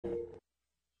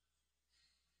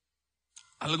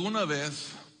¿Alguna vez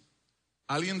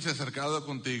alguien se ha acercado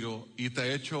contigo y te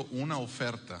ha hecho una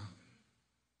oferta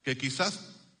que quizás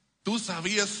tú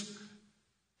sabías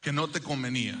que no te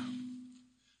convenía,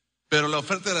 pero la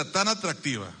oferta era tan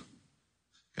atractiva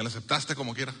que la aceptaste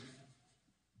como quiera?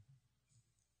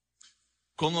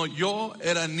 Cuando yo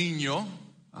era niño,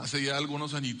 hace ya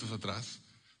algunos añitos atrás,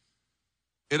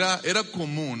 era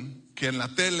común que en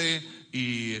la tele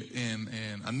y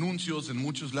en anuncios en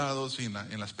muchos lados y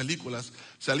en las películas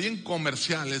salían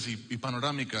comerciales y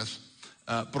panorámicas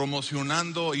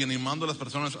promocionando y animando a las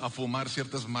personas a fumar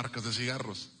ciertas marcas de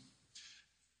cigarros.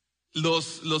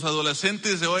 Los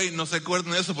adolescentes de hoy no se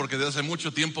acuerdan de eso porque desde hace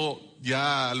mucho tiempo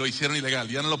ya lo hicieron ilegal,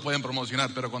 ya no lo pueden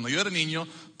promocionar, pero cuando yo era niño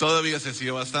todavía se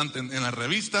hacía bastante en las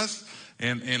revistas,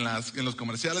 en los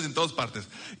comerciales, en todas partes.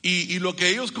 Y lo que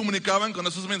ellos comunicaban con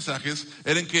esos mensajes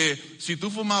era que si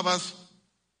tú fumabas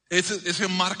esa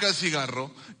marca de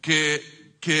cigarro,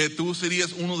 que tú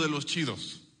serías uno de los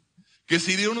chidos, que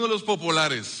serías uno de los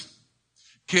populares,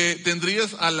 que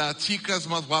tendrías a las chicas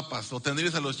más guapas o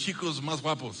tendrías a los chicos más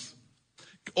guapos.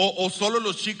 O solo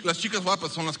las chicas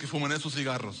guapas son las que fuman esos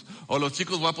cigarros, o los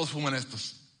chicos guapos fuman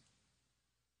estos.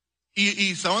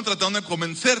 Y estaban tratando de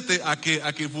convencerte a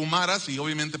que fumaras, y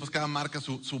obviamente pues cada marca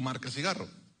su marca de cigarro.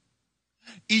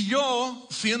 Y yo,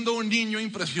 siendo un niño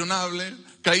impresionable,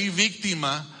 caí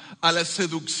víctima a la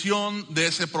seducción de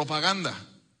esa propaganda.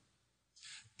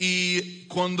 Y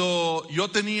cuando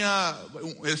yo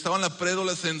estaba en la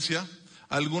preadolescencia,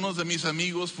 algunos de mis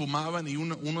amigos fumaban y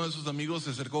uno de sus amigos se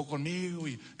acercó conmigo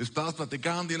y estábamos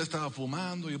platicando y él estaba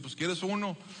fumando y yo, pues, ¿quieres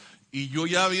uno? Y yo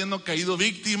ya habiendo caído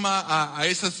víctima a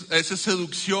esa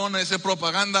seducción, a esa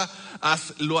propaganda,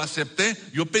 lo acepté.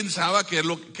 Yo pensaba que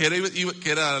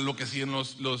era lo que hacían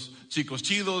los chicos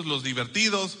chidos, los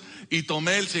divertidos, y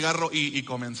tomé el cigarro y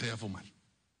comencé a fumar.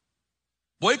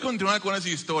 Voy a continuar con esa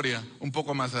historia un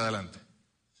poco más adelante.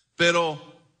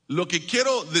 Pero lo que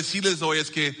quiero decirles hoy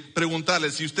es que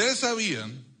preguntarles si ustedes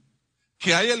sabían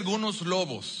que hay algunos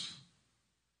lobos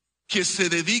que se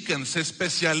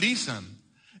especializan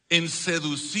en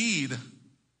seducir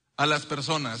a las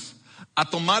personas, a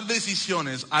tomar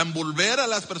decisiones, a envolver a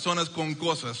las personas con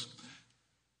cosas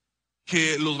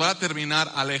que los va a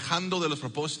terminar alejando de los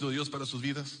propósitos de Dios para sus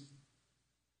vidas.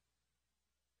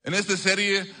 En esta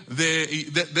serie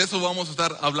de eso vamos a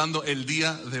estar hablando el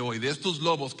día de hoy, de estos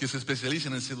lobos que se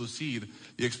especializan en seducir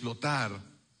y explotar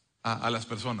a las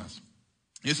personas.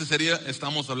 Y en esta serie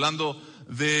estamos hablando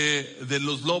de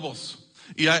los lobos.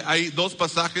 Y hay dos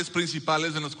pasajes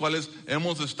principales en los cuales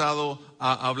hemos estado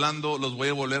hablando, los voy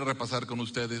a volver a repasar con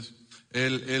ustedes.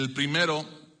 El primero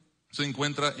se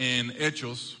encuentra en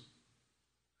Hechos,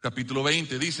 capítulo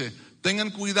 20, dice: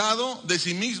 tengan cuidado de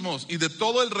sí mismos y de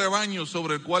todo el rebaño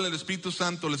sobre el cual el Espíritu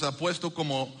Santo les ha puesto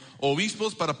como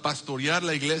obispos para pastorear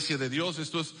la iglesia de Dios.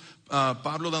 Esto es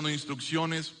Pablo dando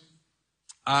instrucciones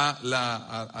a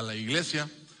la iglesia,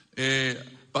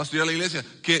 pastorear la iglesia,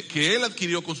 que él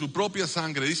adquirió con su propia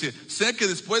sangre. Dice: sé que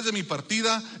después de mi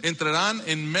partida entrarán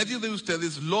en medio de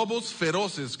ustedes lobos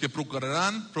feroces que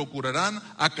procurarán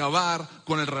acabar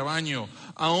con el rebaño.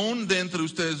 Aún de entre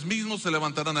ustedes mismos se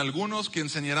levantarán algunos que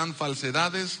enseñarán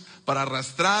falsedades para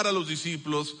arrastrar a los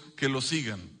discípulos que los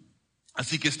sigan.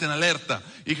 Así que estén alerta.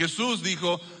 Y Jesús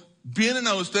dijo: vienen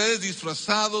a ustedes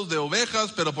disfrazados de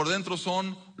ovejas, pero por dentro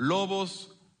son lobos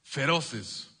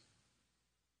feroces.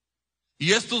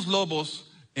 Y estos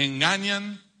lobos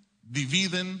engañan,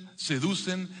 dividen,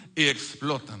 seducen y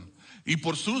explotan. Y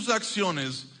por sus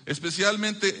acciones,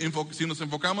 especialmente si nos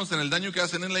enfocamos en el daño que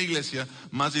hacen en la iglesia,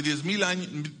 más de 10,000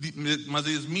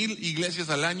 iglesias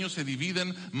al año se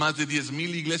dividen, más de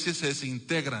 10,000 iglesias se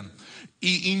desintegran.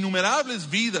 Y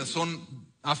innumerables vidas son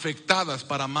afectadas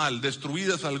para mal,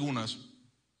 destruidas algunas,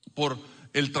 por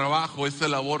el trabajo, esta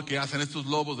labor que hacen estos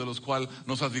lobos de los cuales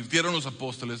nos advirtieron los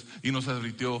apóstoles y nos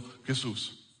advirtió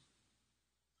Jesús.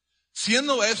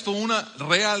 Siendo esto una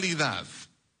realidad,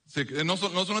 no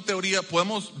es una teoría,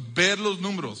 podemos ver los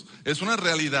números, es una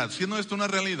realidad. Siendo esto una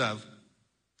realidad,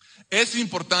 es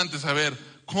importante saber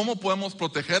cómo podemos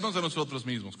protegernos de nosotros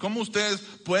mismos, cómo ustedes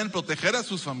pueden proteger a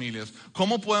sus familias,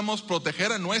 cómo podemos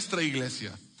proteger a nuestra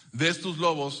iglesia de estos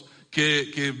lobos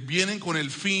que vienen con el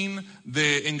fin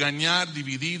de engañar,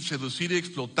 dividir, seducir y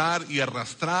explotar y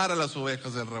arrastrar a las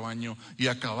ovejas del rebaño y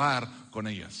acabar con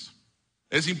ellas.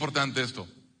 Es importante esto.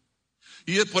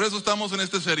 Y por eso estamos en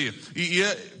esta serie. Y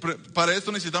para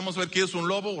esto necesitamos ver qué es un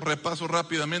lobo. Repaso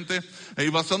rápidamente. Y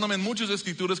basándome en muchas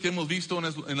escrituras que hemos visto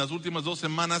en las últimas 2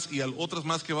 semanas y otras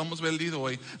más que vamos a ver el día de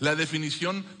hoy, la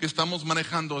definición que estamos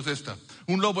manejando es esta.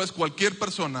 Un lobo es cualquier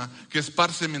persona que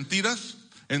esparce mentiras,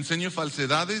 enseña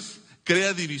falsedades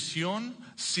crea división,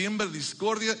 siembra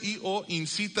discordia y o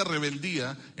incita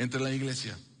rebeldía entre la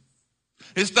iglesia.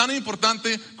 Es tan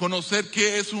importante conocer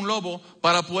qué es un lobo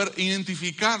para poder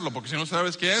identificarlo, porque si no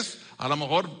sabes qué es, a lo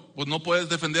mejor pues no puedes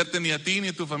defenderte ni a ti, ni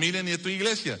a tu familia, ni a tu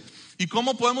iglesia. ¿Y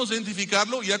cómo podemos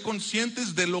identificarlo? Ya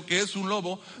conscientes de lo que es un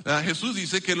lobo, Jesús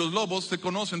dice que los lobos se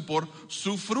conocen por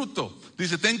su fruto.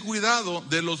 Dice, ten cuidado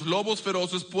de los lobos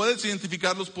feroces, puedes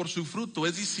identificarlos por su fruto,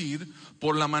 es decir,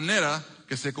 por la manera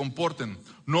que se comporten.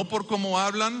 No por cómo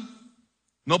hablan,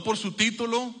 no por su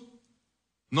título,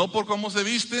 no por cómo se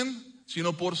visten,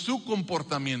 sino por su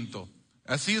comportamiento.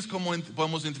 Así es como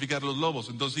podemos identificar los lobos.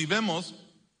 Entonces, si vemos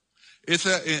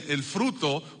el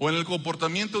fruto o en el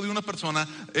comportamiento de una persona,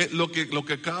 lo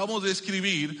que acabamos de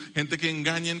escribir, gente que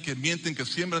engañan, que mienten, que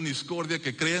siembran discordia,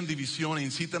 que crean división,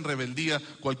 incitan rebeldía,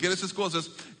 cualquiera de esas cosas,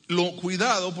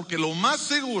 cuidado, porque lo más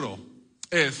seguro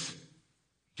es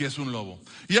que es un lobo.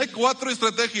 Y hay cuatro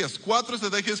estrategias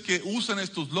que usan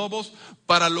estos lobos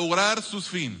para lograr sus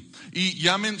fines. Y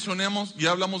ya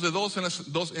hablamos de dos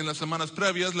en las semanas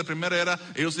previas. La primera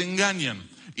era, ellos engañan.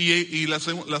 Y la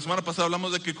semana pasada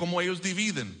hablamos de que cómo ellos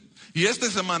dividen. Y esta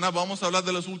semana vamos a hablar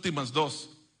de las últimas dos.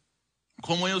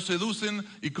 Cómo ellos seducen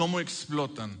y cómo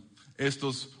explotan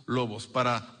estos lobos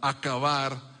para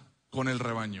acabar con el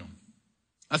rebaño.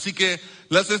 Así que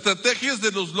las estrategias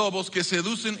de los lobos que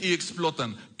seducen y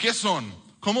explotan, ¿qué son?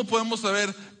 ¿Cómo podemos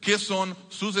saber qué son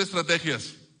sus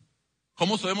estrategias?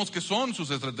 ¿Cómo sabemos qué son sus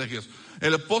estrategias?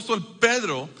 El apóstol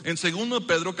Pedro, en 2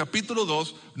 Pedro capítulo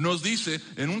 2, nos dice,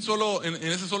 en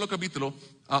ese solo capítulo,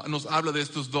 nos habla de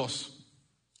estos dos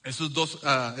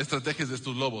estrategias de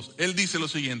estos lobos. Él dice lo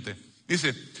siguiente,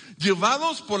 dice,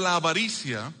 llevados por la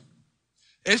avaricia,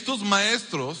 estos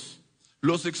maestros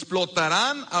los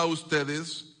explotarán a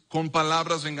ustedes con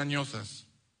palabras engañosas.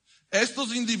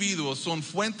 Estos individuos son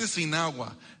fuentes sin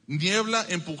agua, niebla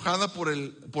empujada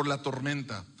por la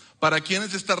tormenta, para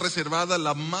quienes está reservada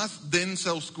la más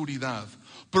densa oscuridad.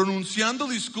 Pronunciando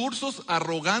discursos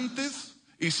arrogantes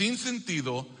y sin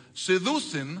sentido,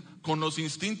 seducen con los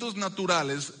instintos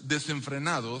naturales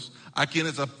desenfrenados a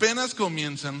quienes apenas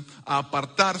comienzan a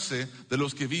apartarse de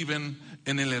los que viven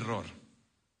en el error.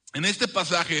 En este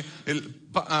pasaje,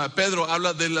 Pedro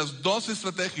habla de las dos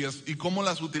estrategias y cómo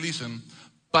las utilizan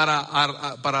para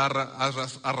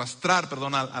arrastrar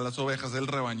a las ovejas del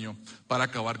rebaño, para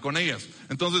acabar con ellas.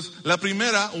 Entonces, la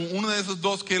primera, una de esas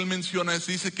dos que él menciona,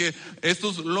 dice que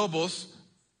estos lobos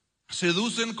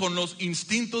seducen con los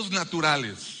instintos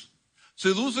naturales.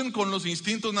 Seducen con los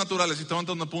instintos naturales. Si toman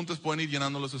tomando apuntes, pueden ir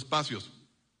llenando los espacios.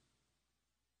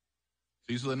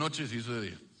 Se hizo de noche, se hizo de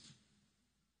día.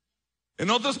 En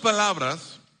otras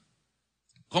palabras,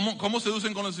 ¿cómo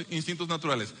seducen con los instintos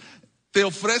naturales? Te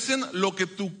ofrecen lo que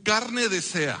tu carne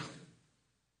desea,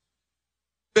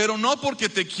 pero no porque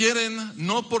te quieren,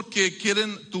 no porque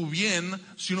quieren tu bien,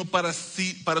 sino para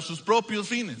sus propios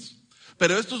fines.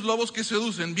 Pero estos lobos que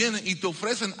seducen vienen y te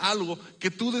ofrecen algo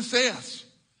que tú deseas,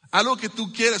 algo que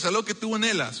tú quieres, algo que tú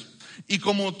anhelas. Y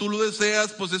como tú lo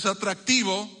deseas, pues es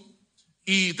atractivo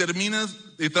y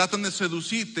tratan de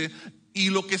seducirte. Y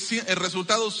el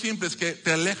resultado siempre es que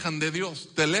te alejan de Dios,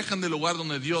 te alejan del lugar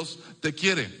donde Dios te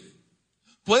quiere.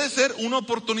 Puede ser una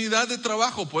oportunidad de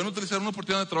trabajo. ¿Pueden utilizar una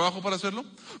oportunidad de trabajo para hacerlo?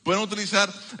 Pueden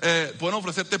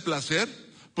ofrecerte placer.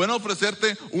 Pueden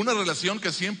ofrecerte una relación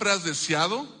que siempre has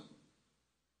deseado.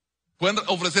 Pueden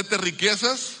ofrecerte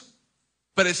riquezas,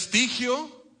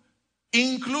 prestigio.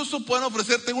 Incluso pueden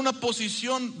ofrecerte una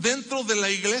posición dentro de la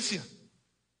iglesia.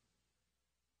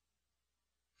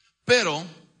 Pero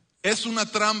es una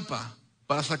trampa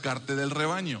para sacarte del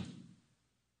rebaño.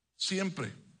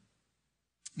 Siempre.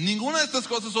 Ninguna de estas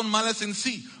cosas son malas en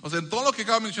sí. O sea, en todo lo que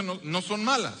acabo de mencionar no son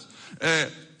malas.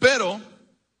 Pero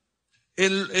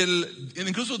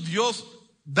incluso Dios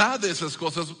da de esas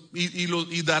cosas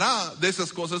y dará de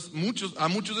esas cosas a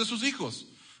muchos de sus hijos.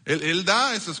 Él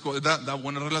da esas cosas, da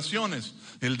buenas relaciones.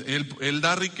 Él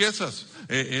da riquezas.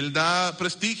 Él da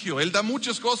prestigio. Él da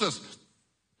muchas cosas.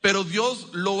 Pero Dios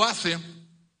lo hace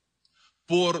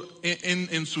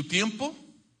en su tiempo,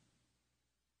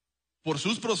 por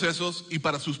sus procesos y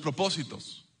para sus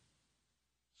propósitos.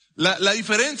 La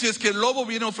diferencia es que el lobo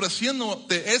viene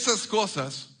ofreciéndote esas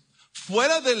cosas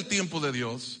fuera del tiempo de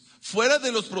Dios, fuera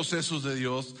de los procesos de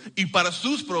Dios y para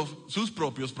sus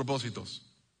propios propósitos.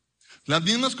 Las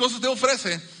mismas cosas te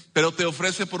ofrece, pero te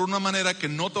ofrece por una manera que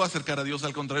no te va a acercar a Dios,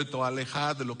 al contrario, te va a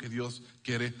alejar de lo que Dios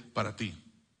quiere para ti.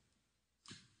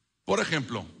 Por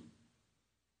ejemplo,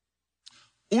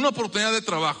 una oportunidad de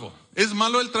trabajo. ¿Es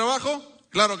malo el trabajo?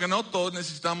 Claro que no, todos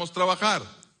necesitamos trabajar.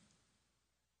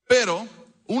 Pero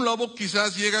un lobo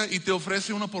quizás llega y te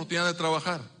ofrece una oportunidad de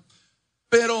trabajar.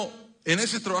 Pero en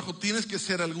ese trabajo tienes que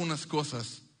hacer algunas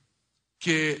cosas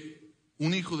que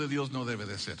un hijo de Dios no debe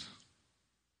de hacer.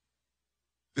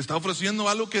 Te está ofreciendo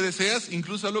algo que deseas,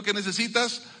 incluso algo que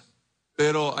necesitas,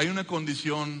 pero hay una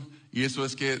condición y eso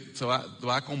es que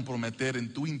va a comprometer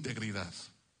en tu integridad.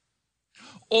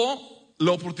 O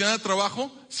la oportunidad de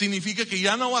trabajo significa que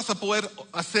ya no vas a poder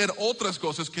hacer otras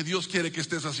cosas que Dios quiere que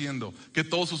estés haciendo, que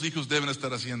todos sus hijos deben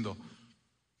estar haciendo.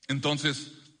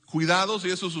 Entonces, cuidado si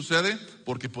eso sucede,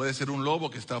 porque puede ser un lobo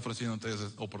que está ofreciéndote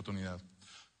esa oportunidad.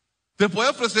 Te puede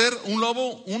ofrecer un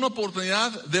lobo una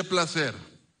oportunidad de placer,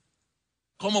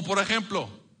 como por ejemplo,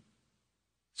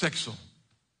 sexo.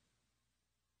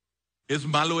 ¿Es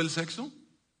malo el sexo?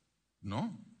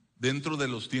 No. Dentro de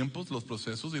los tiempos, los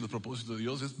procesos y los propósitos de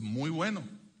Dios es muy bueno.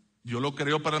 Yo lo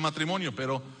creo para el matrimonio,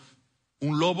 pero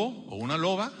un lobo o una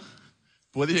loba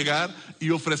puede llegar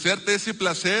y ofrecerte ese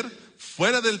placer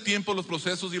fuera del tiempo, los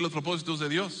procesos y los propósitos de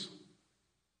Dios.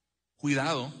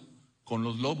 Cuidado con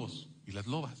los lobos y las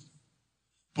lobas.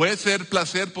 Puede ser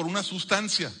placer por una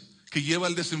sustancia que lleva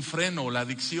al desenfreno o la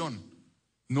adicción.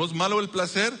 No es malo el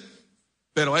placer,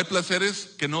 pero hay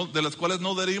placeres de los cuales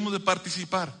no deberíamos de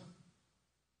participar.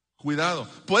 Cuidado.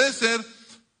 Puede ser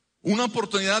una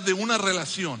oportunidad de una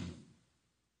relación.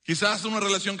 Quizás una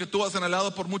relación que tú has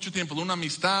anhelado por mucho tiempo, de una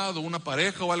amistad o una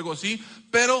pareja o algo así,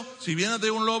 pero si vienes de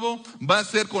un lobo, va a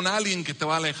ser con alguien que te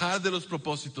va a alejar de los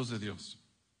propósitos de Dios.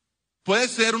 Puede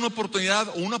ser una oportunidad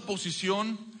o una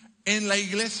posición en la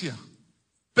iglesia,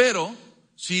 pero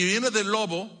si viene del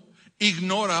lobo,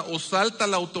 ignora o salta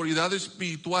la autoridad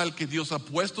espiritual que Dios ha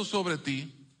puesto sobre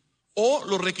ti o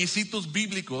los requisitos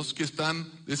bíblicos que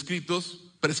están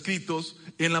prescritos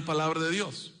en la palabra de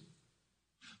Dios.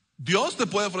 Dios te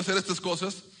puede ofrecer estas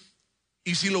cosas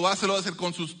y si lo va a hacer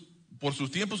por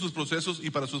sus tiempos, sus procesos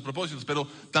y para sus propósitos. Pero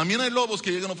también hay lobos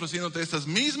que llegan ofreciéndote estas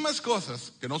mismas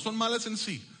cosas que no son malas en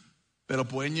sí, pero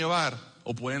pueden llevar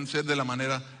o pueden ser de la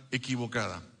manera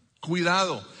equivocada.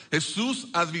 Cuidado, Jesús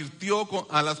advirtió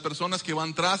a las personas que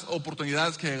van tras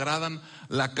oportunidades que agradan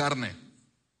la carne.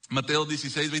 Mateo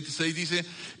 16:26 dice,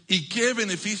 ¿y qué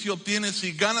beneficio obtienes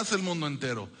si ganas el mundo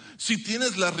entero? Si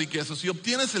tienes la riqueza, si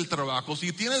obtienes el trabajo,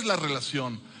 si tienes la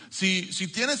relación, si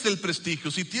tienes el prestigio,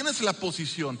 si tienes la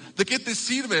posición, ¿de qué te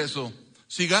sirve eso?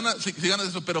 Si ganas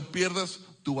eso, pero pierdas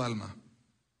tu alma.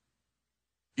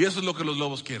 Y eso es lo que los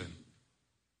lobos quieren.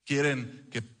 Quieren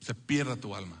que se pierda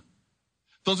tu alma.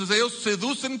 Entonces ellos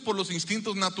seducen por los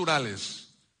instintos naturales.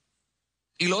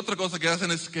 Y la otra cosa que hacen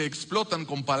es que explotan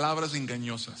con palabras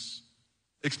engañosas.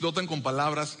 Explotan con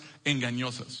palabras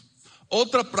engañosas.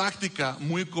 Otra práctica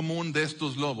muy común de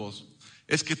estos lobos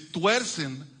es que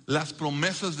tuercen las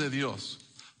promesas de Dios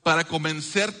para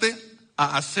convencerte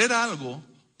a hacer algo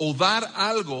o dar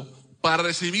algo para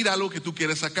recibir algo que tú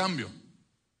quieres a cambio.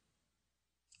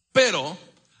 Pero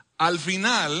al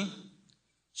final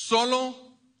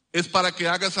solo es para que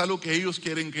hagas algo que ellos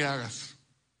quieren que hagas.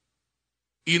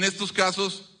 Y en estos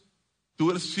casos,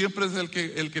 tú siempre es el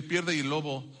que pierde y el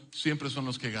lobo siempre son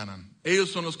los que ganan.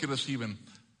 Ellos son los que reciben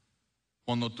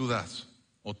cuando tú das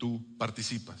o tú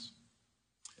participas.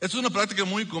 Esto es una práctica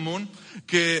muy común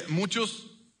que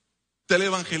muchos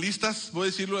televangelistas, voy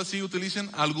a decirlo así, utilizan,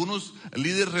 algunos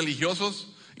líderes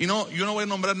religiosos. Y no, yo no voy a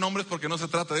nombrar nombres porque no se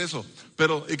trata de eso,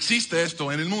 pero existe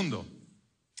esto en el mundo.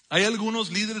 Hay algunos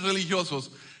líderes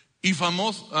religiosos y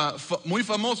muy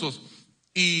famosos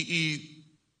y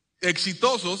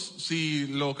exitosos, si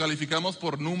lo calificamos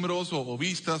por números o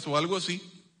vistas o algo así,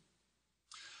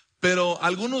 pero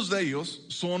algunos de ellos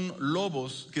son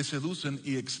lobos que seducen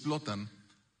y explotan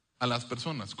a las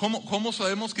personas. ¿Cómo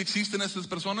sabemos que existen estas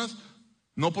personas?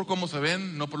 No por cómo se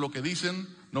ven, no por lo que dicen,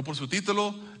 no por su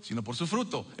título, sino por su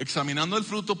fruto. Examinando el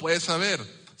fruto puedes saber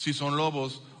si son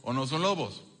lobos o no son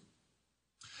lobos.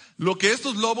 Lo que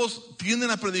estos lobos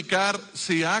tienden a predicar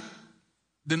se ha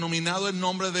denominado el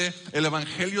nombre de el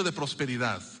Evangelio de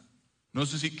Prosperidad. No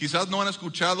sé si quizás no han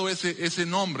escuchado ese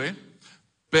nombre,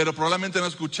 pero probablemente han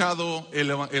escuchado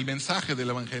el mensaje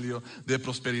del Evangelio de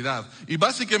Prosperidad. Y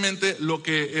básicamente lo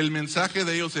que el mensaje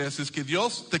de ellos es que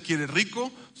Dios te quiere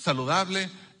rico, saludable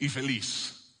y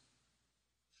feliz.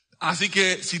 Así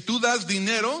que si tú das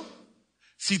dinero,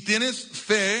 si tienes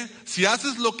fe, si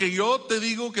haces lo que yo te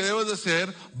digo que debes de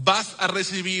hacer, vas a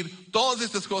recibir todas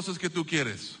estas cosas que tú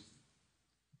quieres.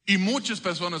 Y muchas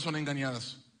personas son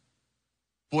engañadas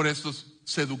por estas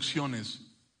seducciones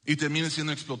y terminan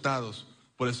siendo explotados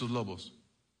por estos lobos.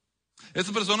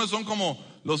 Estas personas son como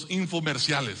los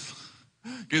infomerciales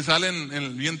que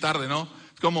salen bien tarde, ¿no?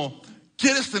 Como,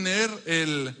 ¿quieres tener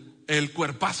el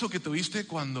cuerpazo que tuviste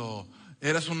cuando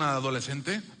eras una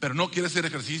adolescente, pero no quieres hacer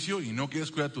ejercicio y no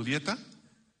quieres cuidar tu dieta?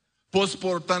 Pues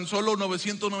por tan solo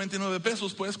 999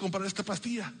 pesos puedes comprar esta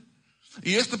pastilla.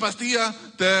 Y esta pastilla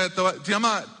se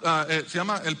llama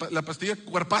la pastilla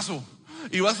Cuerpazo.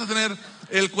 Y vas a tener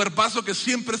el cuerpazo que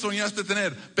siempre soñaste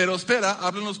tener. Pero espera,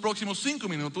 habla en los próximos 5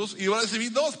 minutos y vas a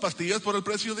recibir 2 pastillas por el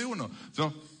precio de 1.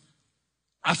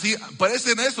 Así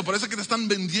parece que te están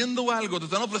vendiendo algo, te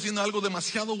están ofreciendo algo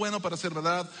demasiado bueno para ser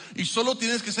verdad. Y solo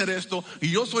tienes que hacer esto. Y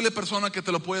yo soy la persona que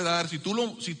te lo puede dar. Si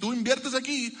tú inviertes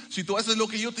aquí, si tú haces lo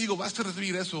que yo te digo, vas a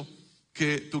recibir eso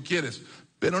que tú quieres.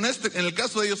 Pero en el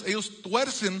caso de ellos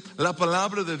tuercen la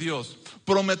palabra de Dios,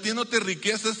 prometiéndote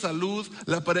riquezas, salud,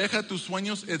 la pareja, tus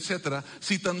sueños, etc.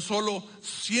 Si tan solo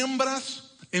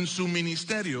siembras en su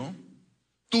ministerio,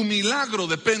 tu milagro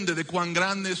depende de cuán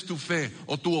grande es tu fe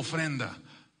o tu ofrenda.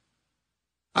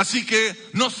 Así que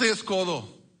no seas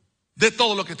codo de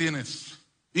todo lo que tienes.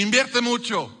 Invierte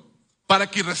mucho para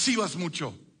que recibas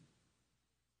mucho.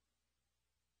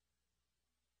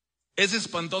 Es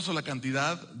espantoso la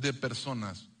cantidad de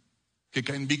personas que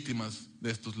caen víctimas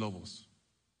de estos lobos.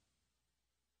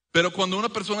 Pero cuando una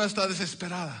persona está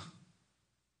desesperada,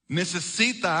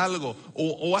 necesita algo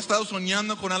o ha estado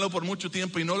soñando con algo por mucho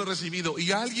tiempo y no lo ha recibido,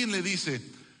 y alguien le dice,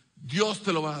 Dios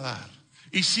te lo va a dar.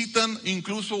 Y citan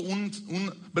incluso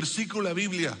un versículo de la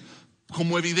Biblia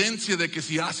como evidencia de que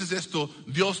si haces esto,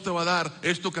 Dios te va a dar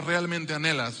esto que realmente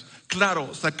anhelas.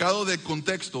 Claro, sacado de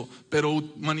contexto,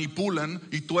 pero manipulan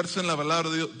y tuercen la palabra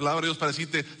de Dios para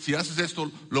decirte, si haces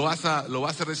esto, lo vas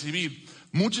a recibir.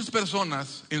 Muchas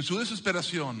personas en su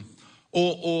desesperación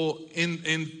o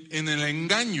en el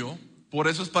engaño por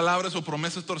esas palabras o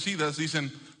promesas torcidas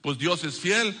dicen, pues Dios es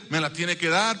fiel, me la tiene que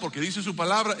dar porque dice su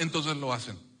palabra, entonces lo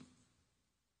hacen.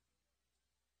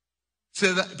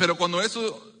 Pero cuando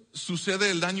eso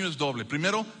sucede, el daño es doble.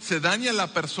 Primero, se daña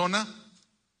la persona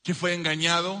que fue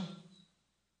engañado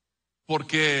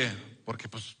porque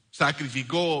pues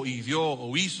sacrificó y dio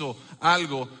o hizo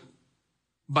algo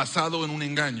basado en un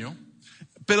engaño.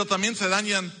 Pero también se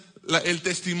dañan el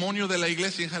testimonio de la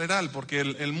iglesia en general, porque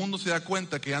el mundo se da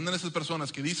cuenta que andan esas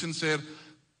personas que dicen ser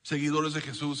seguidores de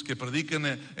Jesús, que predican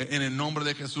en el nombre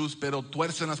de Jesús, pero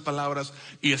tuercen las palabras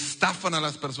y estafan a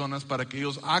las personas para que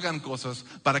ellos hagan cosas,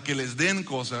 para que les den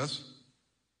cosas.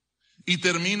 Y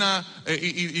termina,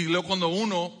 y luego cuando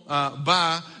uno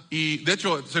va, y de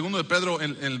hecho, segundo de Pedro,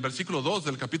 en el versículo 2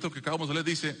 del capítulo que acabamos de leer,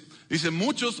 dice,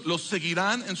 muchos los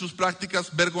seguirán en sus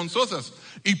prácticas vergonzosas,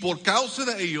 y por causa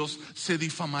de ellos se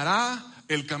difamará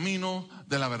el camino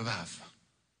de la verdad.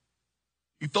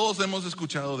 Y todos hemos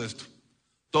escuchado de esto.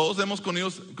 Todos hemos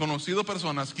conocido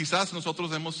personas, quizás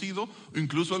nosotros hemos sido,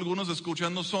 incluso algunos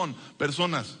escuchando son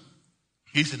personas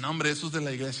que dicen, no hombre, eso es de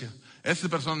la iglesia. Estas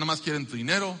personas nada más quieren tu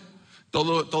dinero,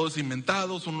 todo es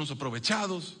inventado, son unos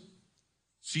aprovechados.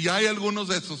 Si hay algunos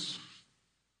de esos,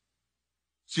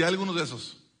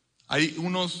 hay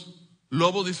unos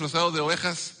lobos disfrazados de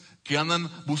ovejas que andan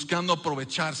buscando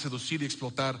aprovechar, seducir y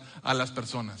explotar a las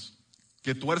personas,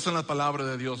 que tuerzan la palabra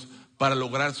de Dios para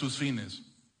lograr sus fines.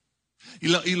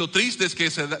 Y lo triste es que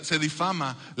se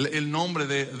difama el nombre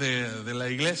de la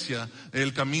iglesia,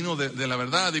 el camino de la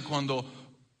verdad. Y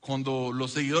cuando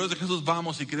los seguidores de Jesús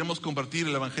vamos y queremos compartir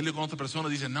el evangelio con otra persona,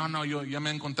 dicen, no, yo ya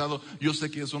me han contado, yo sé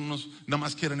que son unos, nada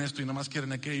más quieren esto y nada más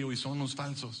quieren aquello y son unos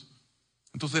falsos.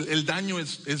 Entonces el daño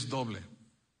es doble.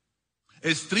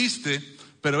 Es triste,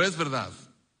 pero es verdad.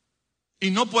 Y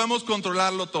no podemos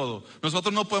controlarlo todo.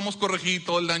 Nosotros no podemos corregir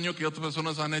todo el daño que otras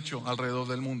personas han hecho alrededor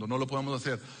del mundo. No lo podemos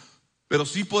hacer. Pero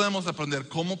sí podemos aprender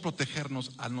cómo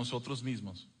protegernos a nosotros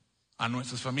mismos, a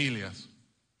nuestras familias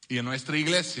y a nuestra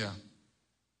iglesia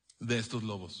de estos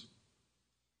lobos.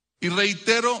 Y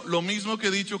reitero lo mismo que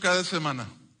he dicho cada semana.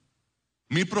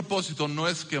 Mi propósito no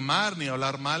es quemar ni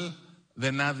hablar mal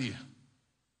de nadie.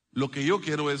 Lo que yo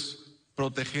quiero es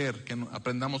proteger, que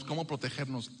aprendamos cómo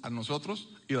protegernos a nosotros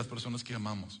y a las personas que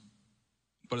amamos.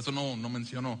 Por eso no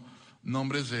menciono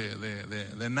nombres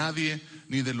de nadie,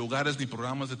 ni de lugares, ni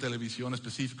programas de televisión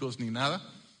específicos, ni nada.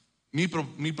 Mi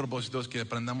propósito es que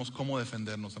aprendamos cómo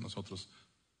defendernos a nosotros,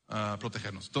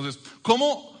 protegernos. Entonces,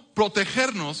 ¿cómo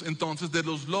protegernos entonces de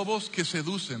los lobos que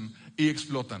seducen y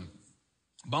explotan?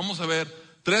 Vamos a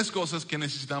ver 3 cosas que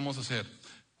necesitamos hacer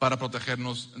para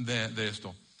protegernos de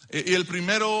esto. Y el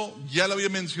primero ya lo había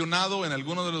mencionado en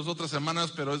alguna de las otras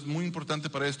semanas, pero es muy importante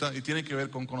para esta y tiene que ver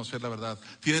con conocer la verdad.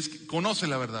 Conoce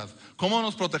la verdad. ¿Cómo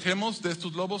nos protegemos de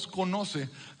estos lobos? Conoce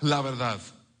la verdad.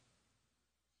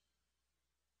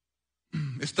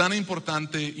 Es tan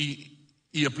importante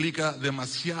y aplica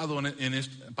demasiado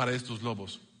para estos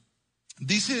lobos.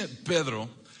 Dice Pedro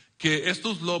que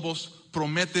estos lobos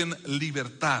prometen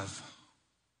libertad,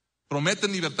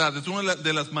 Prometen libertad. Es una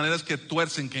de las maneras que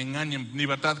tuercen, que engañan.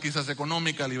 Libertad quizás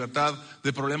económica, libertad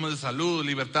de problemas de salud,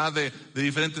 libertad de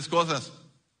diferentes cosas.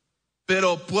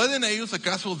 Pero ¿pueden ellos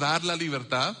acaso dar la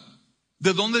libertad?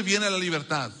 ¿De dónde viene la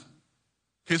libertad?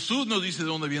 Jesús nos dice de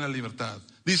dónde viene la libertad.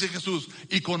 Dice Jesús,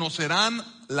 y conocerán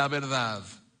la verdad,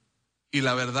 y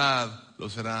la verdad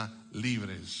los hará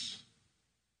libres.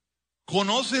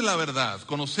 Conoce la verdad.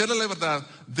 Conocer la verdad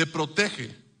te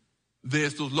protege de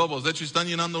estos lobos. De hecho, están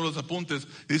llenando los apuntes.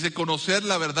 Dice, conocer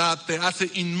la verdad te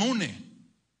hace inmune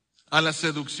a la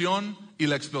seducción y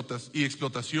la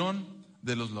explotación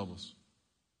de los lobos.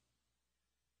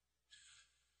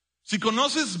 Si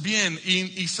conoces bien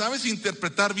y sabes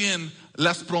interpretar bien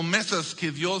las promesas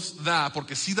que Dios da,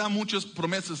 porque sí da muchas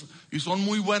promesas y son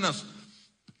muy buenas,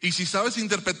 y si sabes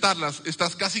interpretarlas,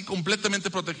 estás casi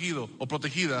completamente protegido o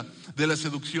protegida de la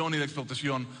seducción y la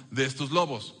explotación de estos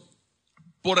lobos.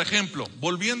 Por ejemplo,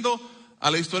 volviendo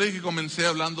a la historia que comencé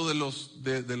hablando de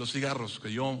los cigarros,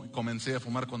 que yo comencé a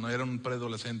fumar cuando era un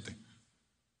preadolescente.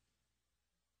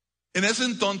 En ese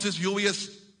entonces yo vi,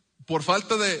 por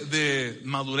falta de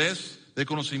madurez, de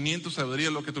conocimiento, sabiduría,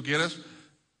 lo que tú quieras,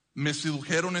 me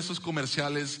sedujeron esos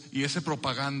comerciales y esa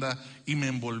propaganda y me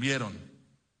envolvieron.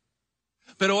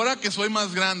 Pero ahora que soy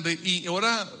más grande y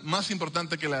ahora más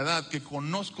importante que la edad, que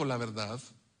conozco la verdad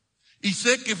y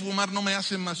sé que fumar no me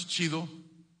hace más chido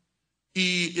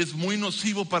y es muy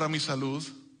nocivo para mi salud,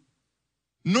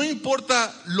 no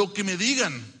importa lo que me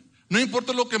digan, no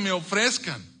importa lo que me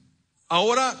ofrezcan.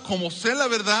 Ahora, como sé la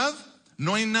verdad,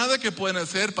 no hay nada que puedan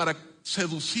hacer para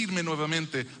seducirme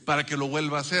nuevamente, para que lo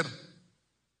vuelva a hacer.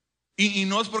 Y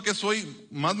no es porque soy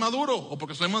más maduro o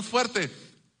porque soy más fuerte.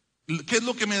 ¿Qué es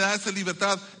lo que me da esa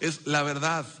libertad? Es la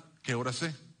verdad que ahora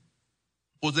sé.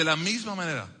 Pues de la misma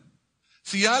manera,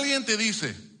 si alguien te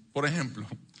dice, por ejemplo,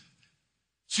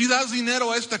 si das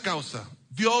dinero a esta causa,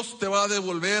 Dios te va a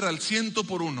devolver al 100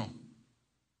 por 1.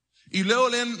 Y luego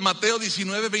leen Mateo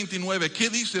 19:29, ¿qué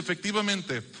dice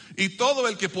efectivamente? Y todo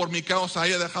el que por mi causa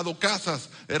haya dejado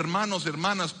casas, hermanos,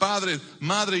 hermanas, padres,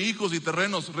 madre, hijos y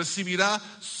terrenos, recibirá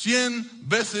 100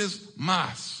 veces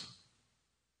más.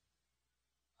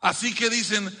 Así que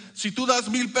dicen, si tú das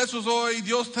 1,000 pesos hoy,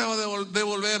 Dios te va a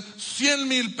devolver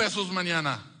 100,000 pesos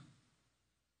mañana.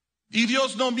 Y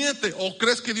Dios no miente. ¿O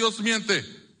crees que Dios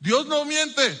miente? Dios no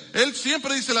miente. Él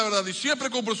siempre dice la verdad y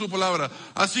siempre cumple su palabra.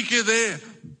 Así que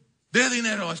dé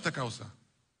dinero a esta causa.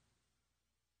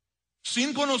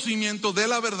 Sin conocimiento de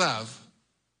la verdad,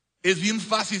 es bien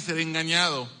fácil ser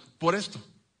engañado por esto.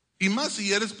 Y más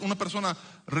si eres una persona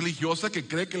religiosa que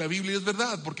cree que la Biblia es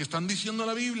verdad, porque están diciendo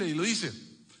la Biblia y lo dice,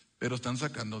 pero están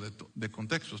sacando de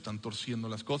contexto, están torciendo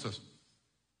las cosas.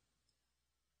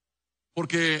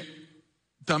 Porque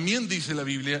también dice la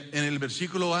Biblia en el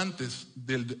versículo antes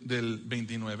del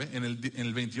 29, en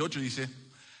el 28 dice,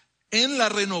 en la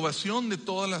renovación de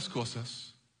todas las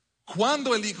cosas,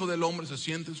 cuando el Hijo del Hombre se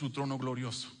siente en su trono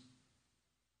glorioso,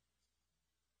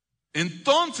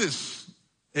 entonces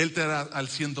Él te dará al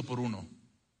 100 por 1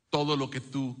 todo lo que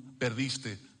tú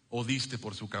perdiste o diste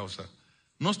por su causa.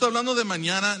 No está hablando de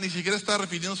mañana, ni siquiera está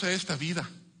refiriéndose a esta vida.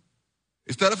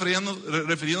 Está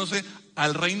refiriéndose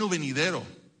al reino venidero,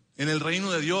 en el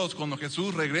reino de Dios, cuando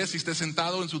Jesús regrese y esté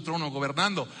sentado en su trono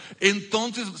gobernando.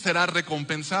 Entonces será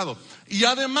recompensado. Y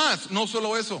además, no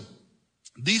solo eso,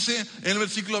 dice en el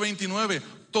versículo 29,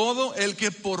 todo el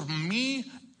que por mi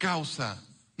causa,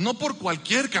 no por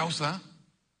cualquier causa,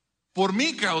 por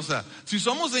mi causa, si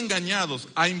somos engañados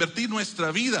a invertir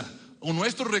nuestra vida o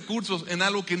nuestros recursos en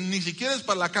algo que ni siquiera es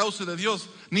para la causa de Dios,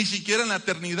 ni siquiera en la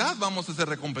eternidad vamos a ser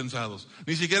recompensados,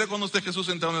 ni siquiera cuando esté Jesús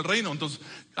sentado en el reino. Entonces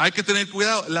hay que tener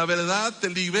cuidado, la verdad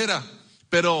te libera,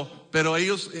 pero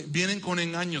ellos vienen con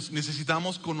engaños.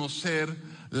 Necesitamos conocer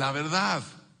la verdad,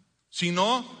 si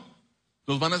no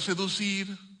nos van a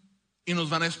seducir y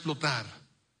nos van a explotar.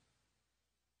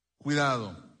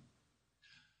 Cuidado.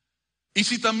 Y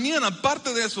si también,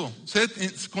 aparte de eso,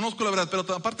 conozco la verdad, pero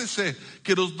aparte sé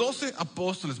que los 12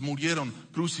 apóstoles murieron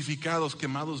crucificados,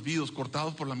 quemados vivos,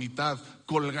 cortados por la mitad,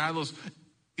 colgados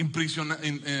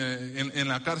en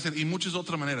la cárcel y muchas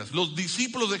otras maneras. Los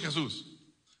discípulos de Jesús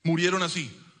murieron así.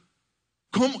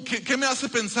 ¿Qué me hace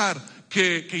pensar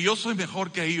que yo soy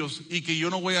mejor que ellos y que yo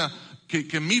no voy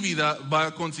que mi vida va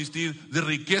a consistir de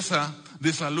riqueza,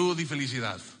 de salud y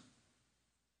felicidad?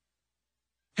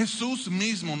 Jesús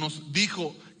mismo nos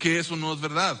dijo que eso no es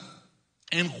verdad.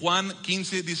 En Juan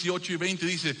 15, 18 y 20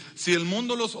 dice, si el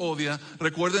mundo los odia,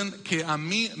 recuerden que a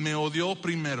mí me odió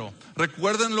primero.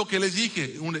 Recuerden lo que les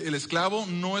dije, el esclavo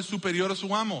no es superior a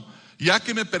su amo. Ya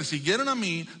que me persiguieron a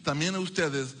mí, también a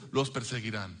ustedes los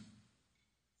perseguirán.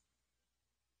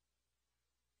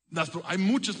 Hay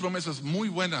muchas promesas muy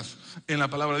buenas en la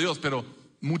palabra de Dios, pero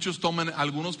muchos toman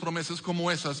algunas promesas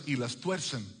como esas y las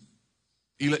tuercen.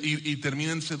 Y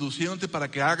terminan seduciéndote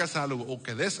para que hagas algo o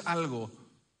que des algo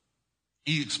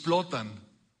y explotan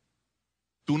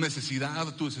tu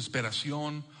necesidad, tu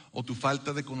desesperación o tu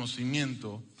falta de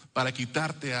conocimiento para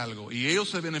quitarte algo. Y ellos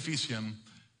se benefician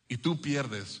y tú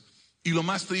pierdes. Y lo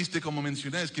más triste, como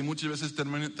mencioné, es que muchas veces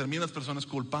terminan las personas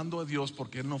culpando a Dios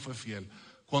porque Él no fue fiel,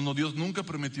 cuando Dios nunca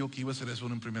prometió que iba a hacer eso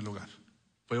en primer lugar.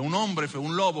 Fue un hombre, fue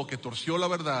un lobo que torció la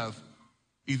verdad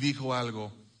y dijo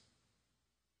algo,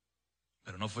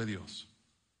 pero no fue Dios.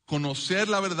 Conocer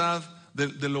la verdad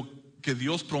de lo que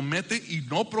Dios promete y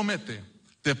no promete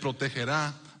te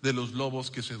protegerá de los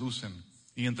lobos que seducen.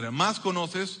 Y entre más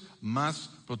conoces, más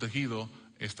protegido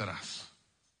estarás.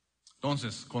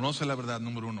 Entonces, conoce la verdad,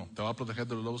 número 1. Te va a proteger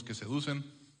de los lobos que seducen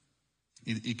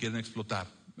y quieren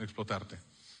explotarte.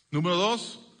 Número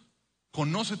 2,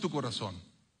 conoce tu corazón.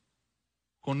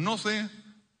 Conoce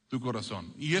tu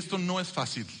corazón. Y esto no es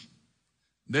fácil.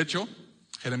 De hecho,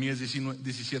 Jeremías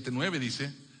 17:9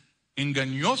 dice,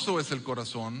 engañoso es el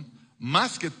corazón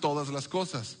más que todas las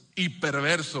cosas y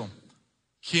perverso.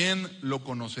 ¿Quién lo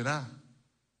conocerá?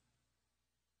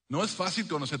 No es fácil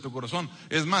conocer tu corazón.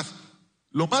 Es más,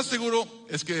 lo más seguro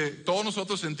es que todos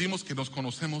nosotros sentimos que nos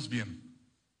conocemos bien.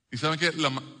 Y saben que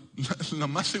lo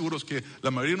más seguro es que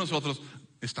la mayoría de nosotros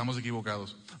estamos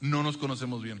equivocados. No nos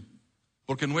conocemos bien.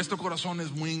 Porque nuestro corazón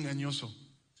es muy engañoso.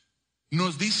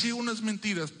 Nos dice unas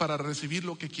mentiras para recibir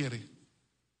lo que quiere.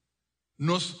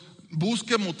 Nos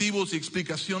busca motivos y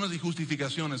explicaciones y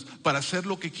justificaciones para hacer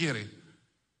lo que quiere.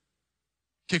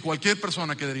 Que cualquier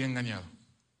persona quedaría engañado.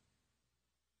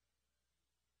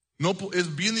 No,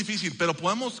 es bien difícil, pero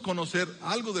podemos conocer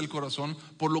algo del corazón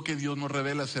por lo que Dios nos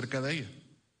revela acerca de ella.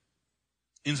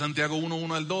 En Santiago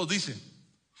 1:1 al 2 dice,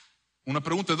 una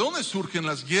pregunta, ¿de dónde surgen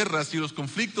las guerras y los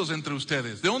conflictos entre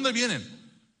ustedes? ¿De dónde vienen?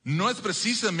 ¿No es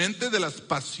precisamente de las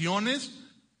pasiones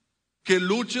que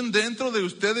luchan dentro de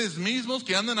ustedes mismos,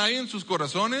 que andan ahí en sus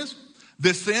corazones?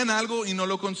 Desean algo y no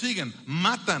lo consiguen,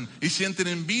 matan y sienten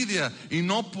envidia y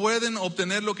no pueden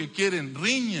obtener lo que quieren,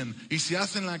 riñen y se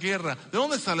hacen la guerra. ¿De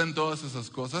dónde salen todas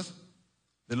esas cosas?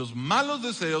 De los malos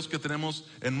deseos que tenemos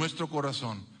en nuestro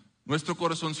corazón. Nuestro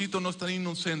corazoncito no es tan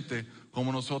inocente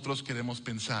como nosotros queremos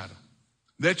pensar.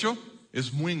 De hecho,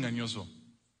 es muy engañoso.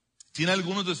 Tiene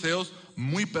algunos deseos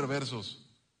muy perversos.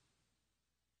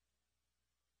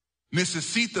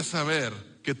 Necesitas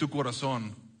saber que tu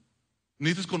corazón,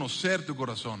 necesitas conocer tu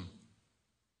corazón.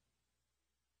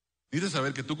 Necesitas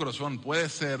saber que tu corazón puede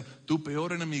ser tu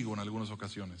peor enemigo en algunas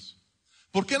ocasiones.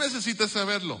 ¿Por qué necesitas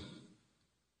saberlo?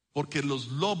 Porque los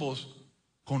lobos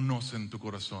conocen tu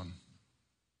corazón.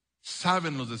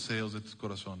 Saben los deseos de tu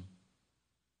corazón.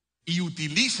 Y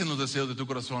utilizan los deseos de tu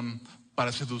corazón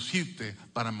para seducirte,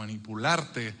 para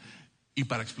manipularte y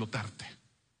para explotarte.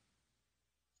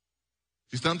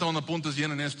 Si están tomando apuntes,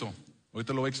 llenen esto.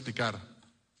 Ahorita lo voy a explicar.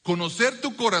 Conocer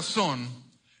tu corazón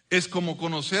es como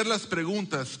conocer las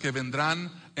preguntas que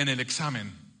vendrán en el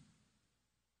examen.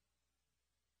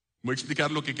 Voy a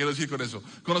explicar lo que quiero decir con eso.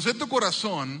 Conocer tu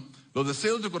corazón, los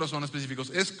deseos de tu corazón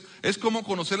específicos, es como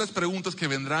conocer las preguntas que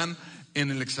vendrán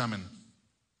en el examen.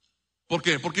 ¿Por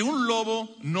qué? Porque un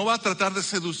lobo no va a tratar de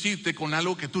seducirte con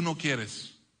algo que tú no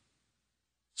quieres.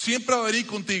 Siempre va a venir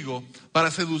contigo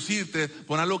para seducirte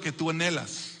con algo que tú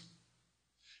anhelas.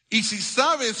 Y si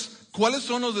sabes cuáles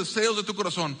son los deseos de tu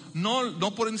corazón,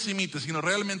 no por encimita, sino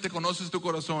realmente conoces tu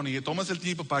corazón y tomas el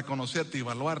tiempo para conocerte y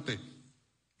evaluarte.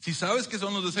 Si sabes qué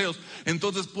son los deseos,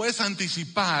 entonces puedes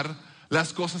anticipar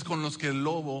las cosas con las que el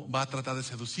lobo va a tratar de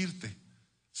seducirte.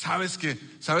 Sabes que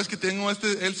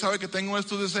él sabe que tengo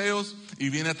estos deseos y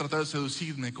viene a tratar de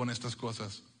seducirme con estas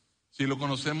cosas. Si lo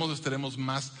conocemos, estaremos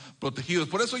más protegidos.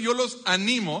 Por eso yo los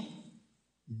animo,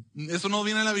 eso no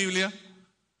viene en la Biblia,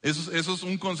 eso es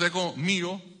un consejo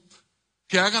mío,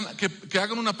 que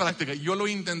hagan una práctica. Yo lo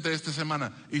intenté esta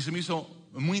semana y se me hizo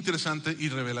muy interesante y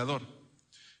revelador.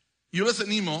 Yo les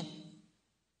animo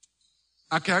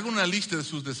a que hagan una lista de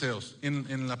sus deseos.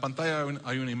 En la pantalla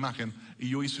hay una imagen y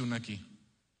yo hice una aquí.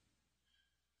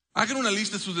 Hagan una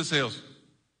lista de sus deseos.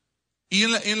 Y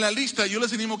en la lista yo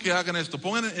les animo que hagan esto.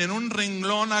 Pongan en un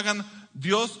renglón, hagan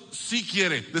Dios sí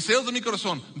quiere. Deseos de mi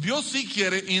corazón. Dios sí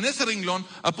quiere. Y en ese renglón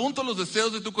apunta los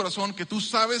deseos de tu corazón que tú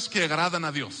sabes que agradan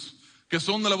a Dios, que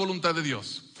son de la voluntad de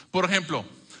Dios. Por ejemplo,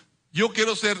 yo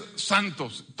quiero ser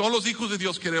santos. Todos los hijos de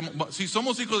Dios queremos. Si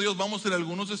somos hijos de Dios, vamos a tener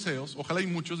algunos deseos. Ojalá hay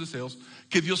muchos deseos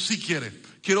que Dios sí quiere.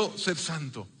 Quiero ser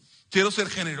santo. Quiero ser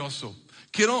generoso.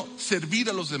 Quiero servir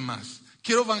a los demás.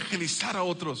 quiero evangelizar a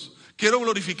otros, quiero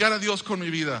glorificar a Dios con mi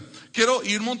vida, quiero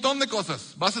y un montón de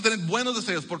cosas. Vas a tener buenos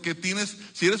deseos porque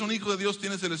si eres un hijo de Dios,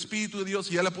 tienes el Espíritu de Dios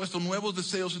y ya le ha puesto nuevos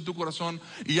deseos en tu corazón.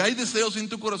 Y hay deseos en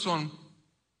tu corazón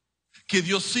que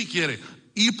Dios sí quiere,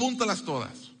 y apúntalas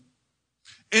todas.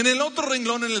 En el otro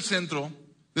renglón en el centro,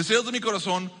 deseos de mi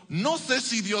corazón, no sé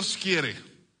si Dios quiere.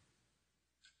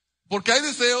 Porque hay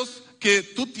deseos que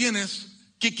tú tienes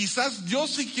que quizás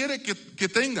Dios sí quiere que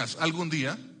tengas algún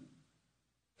día,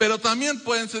 pero también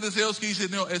pueden ser deseos que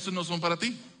dicen, no, esos no son para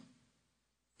ti.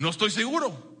 No estoy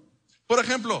seguro. Por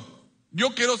ejemplo,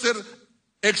 yo quiero ser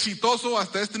exitoso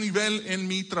hasta este nivel en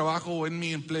mi trabajo o en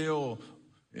mi empleo,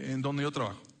 en donde yo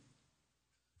trabajo.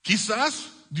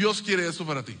 Quizás Dios quiere eso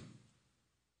para ti.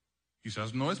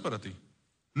 Quizás no es para ti.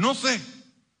 No sé.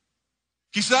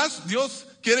 Quizás Dios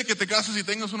quiere que te cases y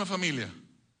tengas una familia.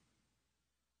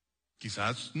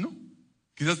 Quizás no.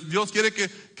 Quizás Dios quiere que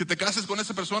te cases con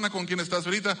esa persona con quien estás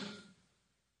ahorita.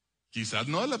 Quizás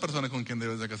no es la persona con quien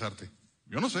debes de casarte.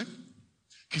 Yo no sé.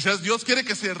 Quizás Dios quiere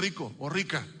que seas rico o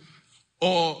rica.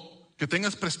 O que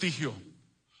tengas prestigio.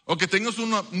 O que tengas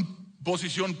una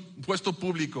posición, puesto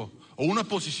público. O una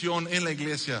posición en la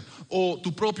iglesia. O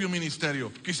tu propio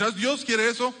ministerio. Quizás Dios quiere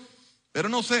eso, pero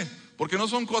no sé. Porque no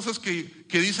son cosas que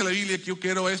dice la Biblia que yo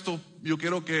quiero esto, yo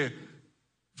quiero que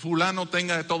fulano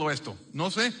tenga de todo esto.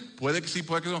 No sé, puede que sí,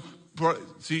 puede que no.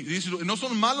 Sí, no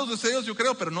son malos deseos, yo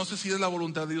creo, pero no sé si es la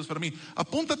voluntad de Dios para mí.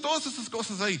 Apunta todas esas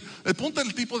cosas ahí. Apunta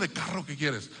el tipo de carro que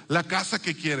quieres, la casa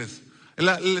que quieres,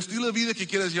 el estilo de vida que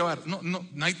quieres llevar. No,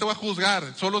 nadie te va a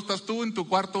juzgar. Solo estás tú en tu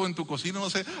cuarto o en tu cocina, no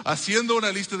sé, haciendo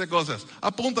una lista de cosas.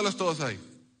 Apúntalas todas ahí.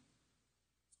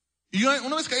 Y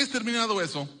una vez que hayas terminado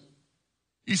eso,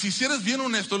 y si eres bien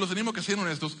honesto, los animo a que sean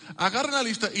honestos, agarren la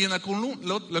lista y en la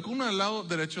columna del lado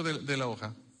derecho de la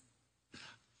hoja,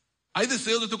 hay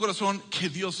deseos de tu corazón que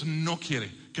Dios no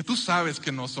quiere, que tú sabes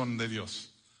que no son de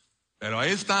Dios, pero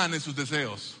ahí están esos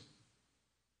deseos.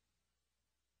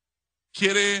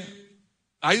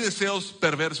 Hay deseos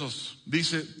perversos,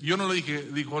 dice, yo no lo dije,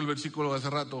 dijo el versículo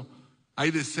hace rato, hay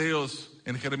deseos,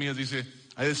 en Jeremías dice,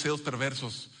 hay deseos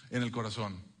perversos en el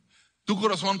corazón. Tu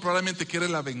corazón probablemente quiere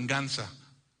la venganza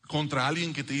contra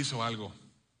alguien que te hizo algo.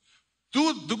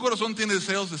 Tu corazón tiene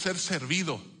deseos de ser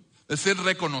servido, de ser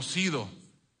reconocido,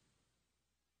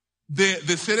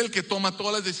 de ser el que toma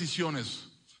todas las decisiones.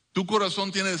 Tu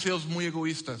corazón tiene deseos muy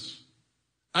egoístas.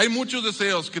 Hay muchos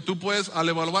deseos que tú puedes, al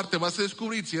evaluar, te vas a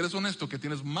descubrir, si eres honesto, que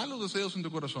tienes malos deseos en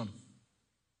tu corazón.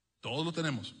 Todos lo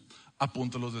tenemos.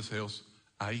 Apunta los deseos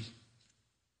ahí.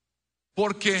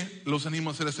 ¿Por qué los animo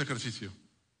a hacer este ejercicio?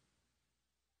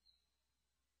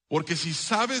 Porque si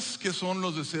sabes qué son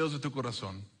los deseos de tu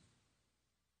corazón,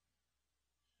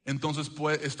 entonces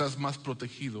estás más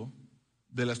protegido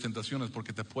de las tentaciones,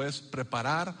 porque te puedes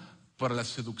preparar para la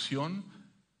seducción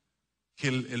que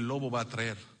el lobo va a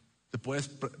traer. Te puedes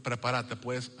preparar, te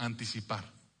puedes anticipar.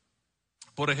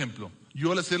 Por ejemplo,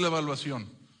 yo al hacer la evaluación,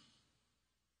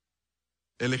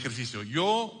 el ejercicio,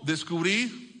 yo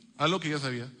descubrí algo que ya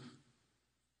sabía,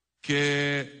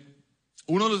 que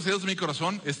uno de los deseos de mi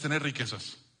corazón es tener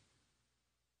riquezas.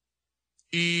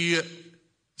 Y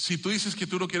si tú dices que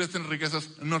tú no quieres tener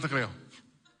riquezas, no te creo.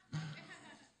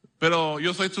 Pero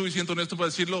yo soy suficiente honesto para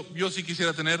decirlo. Yo sí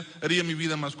quisiera haría mi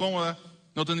vida más cómoda.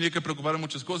 No tendría que preocuparme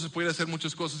muchas cosas. Pudiera hacer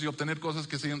muchas cosas y obtener cosas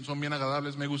que son bien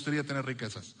agradables. Me gustaría tener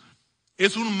riquezas.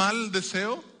 ¿Es un mal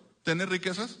deseo tener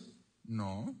riquezas?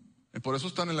 No. Por eso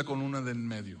están en la columna del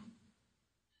medio.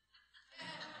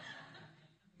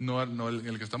 No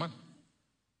el que está mal.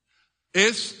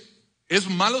 ¿Es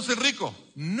malo ser rico?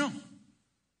 No.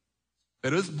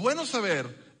 Pero es bueno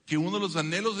saber que uno de los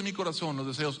anhelos de mi corazón, los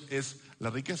deseos, es la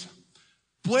riqueza.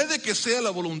 Puede que sea la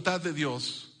voluntad de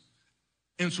Dios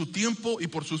en su tiempo y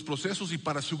por sus procesos y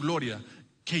para su gloria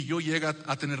que yo llegue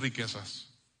a tener riquezas.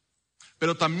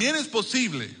 Pero también es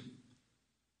posible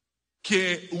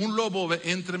que un lobo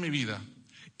entre en mi vida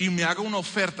y me haga una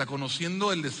oferta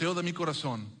conociendo el deseo de mi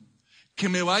corazón que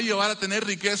me va a llevar a tener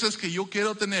riquezas que yo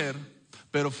quiero tener,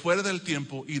 pero fuera del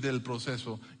tiempo y del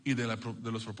proceso y de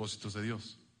los propósitos de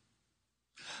Dios.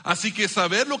 Así que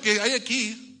saber lo que hay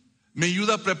aquí me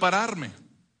ayuda a prepararme.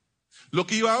 Lo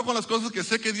que yo hago con las cosas que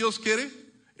sé que Dios quiere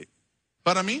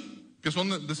para mí, que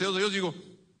son deseos de Dios, digo,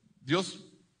 Dios,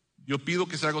 yo pido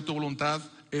que se haga tu voluntad.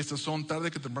 Estas son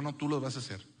tarde que temprano tú las vas a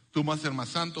hacer. Tú vas a ser más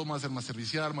santo, vas a ser más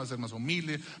servicial, vas a ser más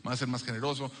humilde, vas a ser más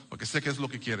generoso, porque sé que es lo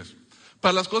que quieres.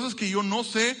 Para las cosas que yo no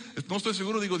sé, no estoy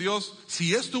seguro, digo, Dios,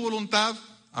 si es tu voluntad,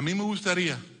 a mí me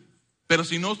gustaría. Pero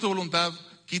si no es tu voluntad,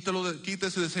 quita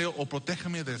ese deseo o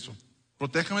protégeme de eso.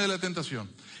 Protégeme de la tentación.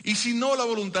 Y si no, la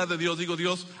voluntad de Dios, digo,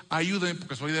 Dios, ayúdame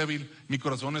porque soy débil, mi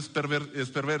corazón es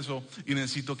perverso y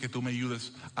necesito que tú me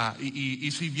ayudes.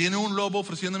 Y si viene un lobo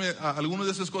ofreciéndome alguna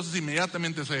de esas cosas,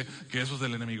 inmediatamente sé que eso es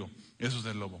del enemigo, eso es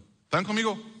del lobo. ¿Están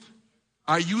conmigo?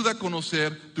 Ayuda a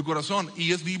conocer tu corazón.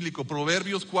 Y es bíblico.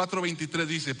 Proverbios 4:23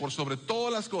 dice, por sobre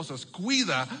todas las cosas,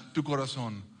 cuida tu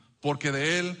corazón, porque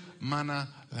de él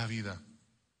mana la vida.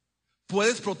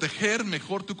 Puedes proteger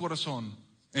mejor tu corazón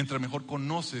entre mejor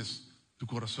conoces tu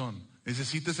corazón.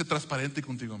 Necesitas ser transparente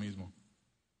contigo mismo.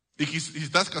 Y si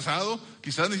estás casado,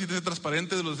 quizás necesites ser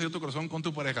transparente de los deseos de tu corazón con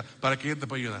tu pareja para que ella te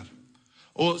pueda ayudar.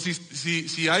 O si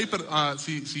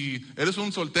eres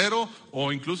un soltero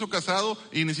o incluso casado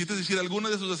y necesitas decir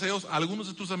algunos de sus deseos a algunos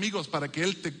de tus amigos para que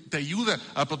él te ayude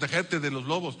a protegerte de los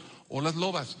lobos o las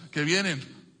lobas que vienen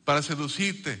para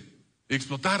seducirte,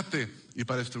 explotarte y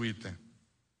para destruirte.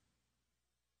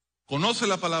 Conoce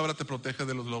la palabra, te protege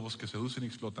de los lobos que seducen y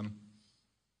explotan.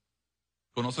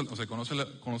 Conoce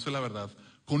la verdad.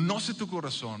 Conoce tu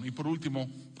corazón. Y por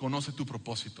último, conoce tu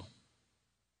propósito.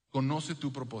 Conoce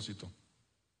tu propósito.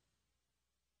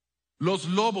 Los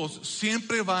lobos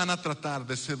siempre van a tratar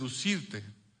de seducirte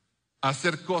a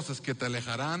hacer cosas que te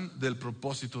alejarán del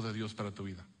propósito de Dios para tu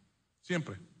vida.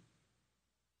 Siempre.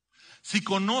 Si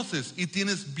conoces y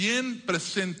tienes bien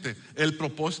presente el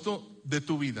propósito de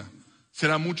tu vida,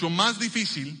 será mucho más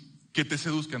difícil que te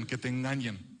seduzcan, que te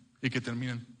engañen y que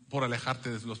terminen por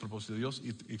alejarte de los propósitos de Dios y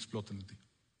exploten en ti.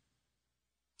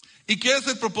 ¿Y qué es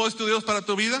el propósito de Dios para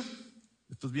tu vida?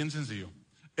 Esto es bien sencillo.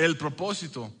 El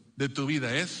propósito de tu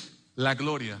vida es la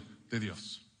gloria de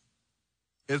Dios.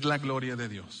 Es la gloria de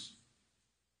Dios.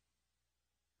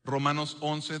 Romanos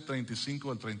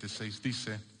 11:35 al 36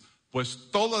 dice, pues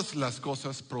todas las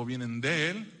cosas provienen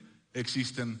de Él,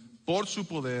 existen por su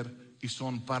poder y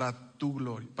son para tu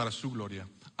gloria, para su gloria.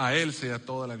 A Él sea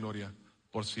toda la gloria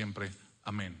por siempre.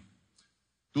 Amén.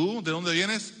 ¿Tú de dónde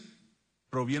vienes?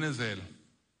 Provienes de Él.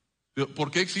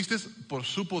 ¿Por qué existes? Por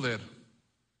su poder.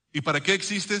 ¿Y para qué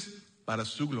existes? Para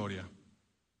su gloria.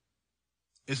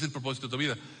 Ese es el propósito de tu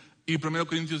vida. Y 1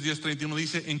 Corintios 10:31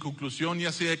 dice, en conclusión,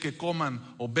 ya sea que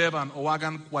coman o beban o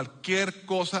hagan cualquier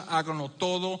cosa, háganlo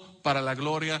todo para la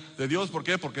gloria de Dios. ¿Por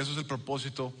qué? Porque eso es el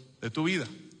propósito de tu vida.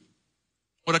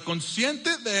 Ahora,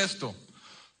 consciente de esto,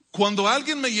 cuando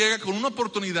alguien me llega con una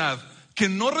oportunidad que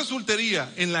no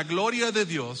resultaría en la gloria de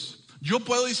Dios, yo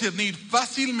puedo discernir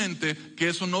fácilmente que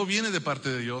eso no viene de parte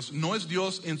de Dios, no es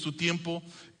Dios en su tiempo,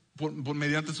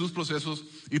 mediante sus procesos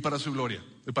y para su gloria,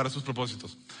 y para sus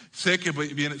propósitos. Sé que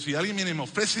si alguien viene y me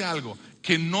ofrece algo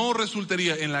que no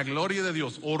resultaría en la gloria de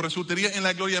Dios o resultaría en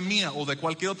la gloria mía o de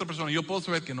cualquier otra persona, yo puedo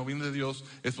saber que no viene de Dios,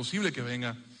 es posible que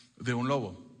venga de un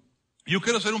lobo. Yo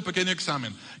quiero hacer un pequeño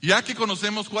examen. Ya que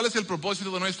conocemos cuál es el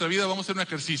propósito de nuestra vida, vamos a hacer un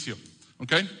ejercicio.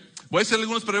 ¿Okay? Voy a hacer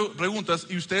algunas preguntas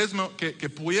y ustedes que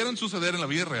pudieran suceder en la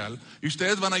vida real, y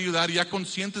ustedes van a ayudar ya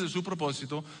conscientes de su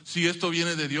propósito, si esto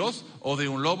viene de Dios o de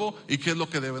un lobo y qué es lo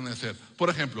que deben hacer.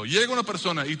 Por ejemplo, llega una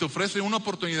persona y te ofrece una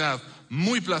oportunidad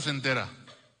muy placentera.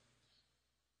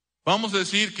 Vamos a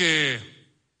decir que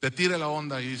te tire la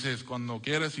onda y dices cuando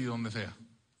quieras y donde sea.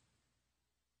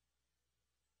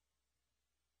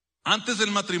 Antes del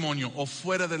matrimonio o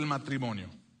fuera del matrimonio.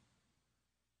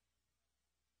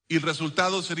 Y el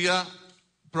resultado sería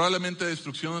probablemente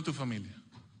destrucción de tu familia.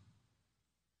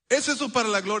 ¿Es eso para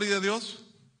la gloria de Dios?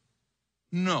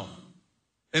 No.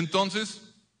 Entonces,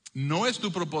 no es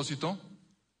tu propósito.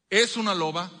 Es una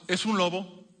loba, es un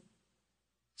lobo.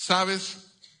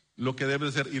 Sabes lo que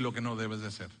debes de hacer y lo que no debes de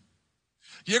hacer.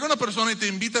 Llega una persona y te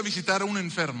invita a visitar a un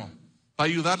enfermo para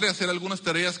ayudarle a hacer algunas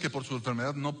tareas que por su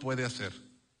enfermedad no puede hacer.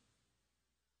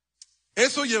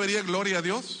 ¿Eso llevaría gloria a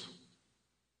Dios?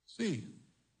 Sí.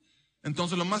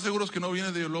 Entonces lo más seguro es que no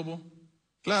viene del lobo.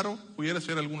 Claro, pudiera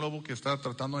ser algún lobo que está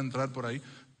tratando de entrar por ahí,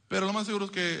 pero lo más seguro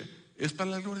es que es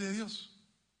para la gloria de Dios.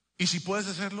 Y si puedes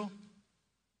hacerlo,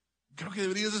 creo que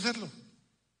deberías hacerlo.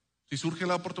 Si surge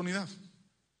la oportunidad.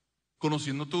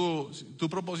 Conociendo tu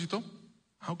propósito,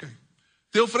 ok.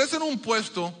 Te ofrecen un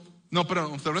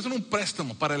te ofrecen un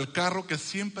préstamo para el carro que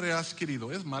siempre has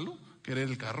querido. ¿Es malo querer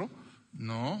el carro?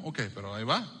 No, ok, pero ahí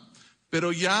va.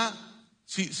 Pero ya,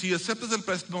 si aceptas el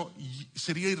préstamo,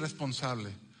 sería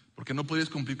irresponsable, porque no podrías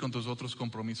cumplir con tus otros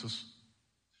compromisos.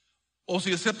 O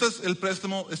si aceptas el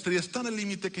préstamo, estarías tan al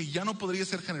límite que ya no podrías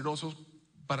ser generoso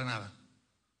para nada.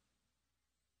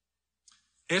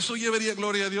 ¿Eso llevaría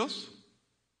gloria a Dios?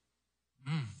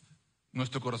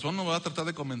 Nuestro corazón nos va a tratar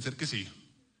de convencer que sí.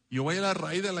 Yo voy a la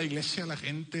raíz de la iglesia, la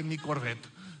gente en mi Corvette.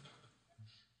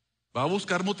 Va a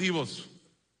buscar motivos.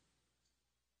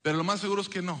 Pero lo más seguro es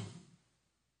que no.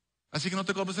 Así que no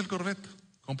te compres el Corvette,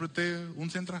 cómprate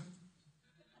un Sentra.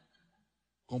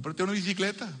 cómprate una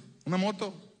bicicleta, una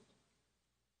moto.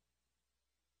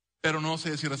 Pero no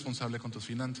seas irresponsable con tus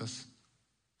finanzas.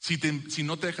 Si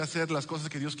no te dejas hacer las cosas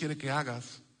que Dios quiere que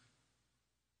hagas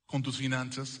con tus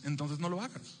finanzas, entonces no lo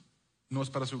hagas. No es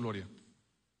para su gloria.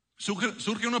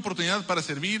 Surge una oportunidad para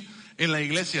servir en la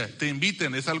iglesia. Te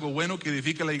inviten, es algo bueno que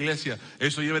edifica la iglesia.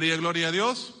 ¿Eso llevaría gloria a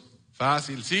Dios?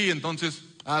 Fácil, sí, entonces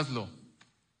hazlo.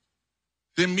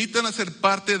 Te invitan a ser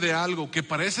parte de algo que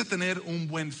parece tener un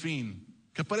buen fin,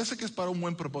 que parece que es para un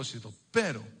buen propósito,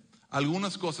 pero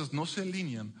algunas cosas no se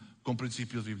alinean con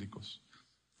principios bíblicos.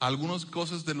 Algunas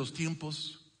cosas de los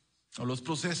tiempos o los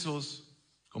procesos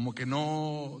como que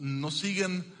no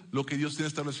siguen lo que Dios tiene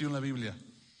establecido en la Biblia.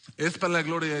 ¿Es para la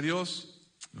gloria de Dios?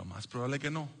 Lo más probable que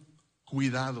no.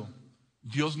 Cuidado,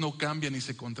 Dios no cambia ni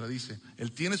se contradice.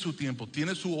 Él tiene su tiempo,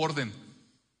 tiene su orden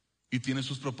y tiene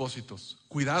sus propósitos.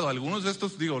 Cuidado, algunos de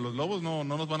estos, los lobos no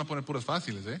nos van a poner puras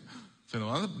fáciles,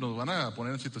 nos van a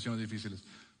poner en situaciones difíciles.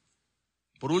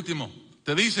 Por último,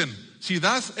 te dicen, si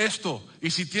das esto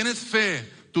y si tienes fe,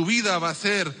 tu vida va a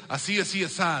ser así.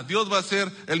 Dios va a hacer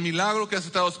el milagro que has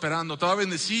estado esperando. Te va a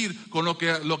bendecir con lo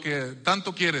que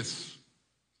tanto quieres.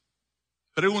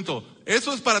 Pregunto,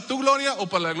 ¿eso es para tu gloria o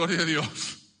para la gloria de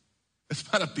Dios? Es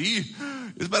para ti,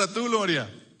 es para tu gloria.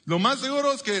 Lo más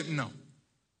seguro es que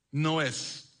no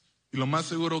es. Y lo más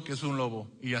seguro que es un lobo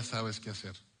y ya sabes qué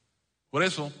hacer. Por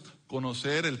eso,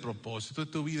 conocer el propósito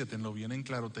de tu vida, tenerlo bien en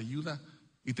claro, te ayuda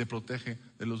y te protege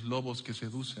de los lobos que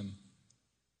seducen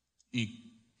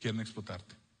y quieren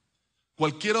explotarte.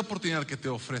 Cualquier oportunidad que te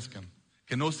ofrezcan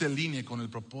que no se alinee con el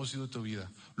propósito de tu vida,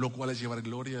 lo cual es llevar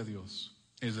gloria a Dios,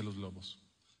 es de los lobos.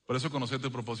 Por eso conocer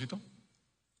tu propósito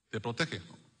te protege.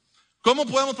 ¿Cómo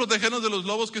podemos protegernos de los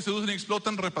lobos que seducen y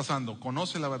explotan? Repasando,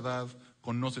 conoce la verdad,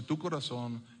 conoce tu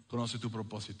corazón, conoce tu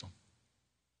propósito.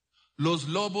 Los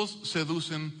lobos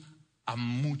seducen a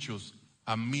muchos,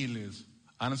 a miles,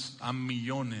 a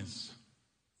millones.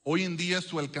 Hoy en día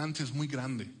su alcance es muy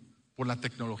grande por la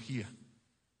tecnología,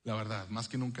 la verdad, más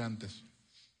que nunca antes.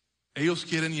 Ellos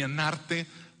quieren llenarte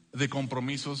de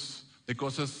compromisos, de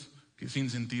cosas que sin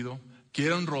sentido.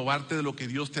 Quieren robarte de lo que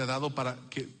Dios te ha dado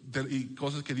y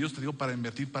cosas que Dios te dio para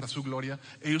invertir para su gloria.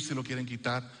 Ellos se lo quieren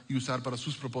quitar y usar para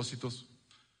sus propósitos.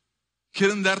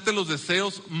 Quieren darte los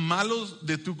deseos malos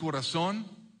de tu corazón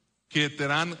que te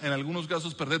harán en algunos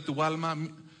casos perder tu alma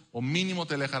o mínimo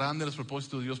te alejarán de los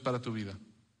propósitos de Dios para tu vida.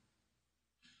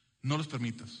 No los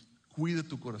permitas. Cuida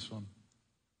tu corazón.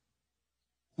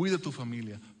 Cuida tu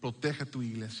familia. Protege tu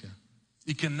iglesia.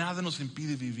 Y que nada nos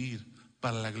impide vivir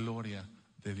para la gloria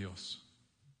de Dios.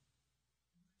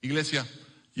 Iglesia,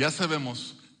 ya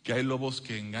sabemos que hay lobos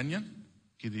que engañan,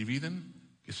 que dividen,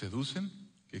 que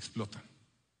seducen, que explotan.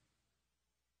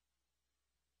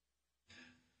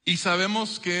 Y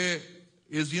sabemos que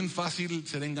es bien fácil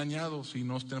ser engañados y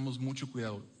no tenemos mucho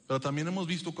cuidado. Pero también hemos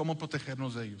visto cómo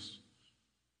protegernos de ellos.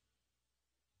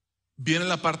 Viene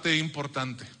la parte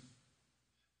importante.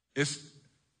 Es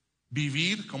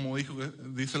vivir, como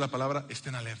dice la palabra,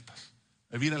 estén alertas.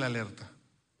 Vivir a la alerta.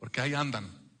 Porque ahí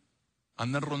andan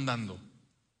rondando.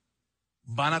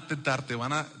 Van a tentarte,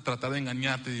 van a tratar de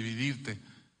engañarte, dividirte,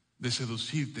 de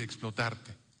seducirte,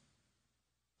 explotarte.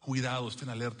 Cuidado, estén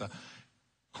alerta.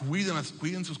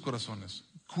 Cuiden sus corazones,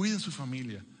 cuiden su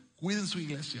familia, cuiden su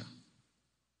iglesia.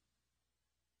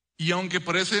 Y aunque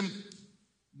parece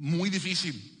muy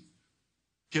difícil,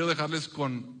 quiero dejarles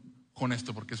con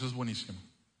esto, porque eso es buenísimo.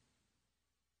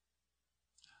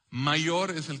 Mayor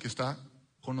es el que está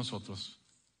con nosotros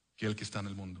que el que está en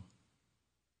el mundo.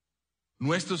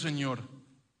 Nuestro Señor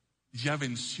ya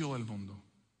venció al mundo.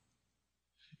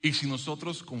 Y si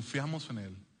nosotros confiamos en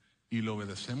Él y lo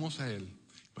obedecemos a Él,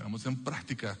 ponemos en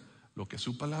práctica lo que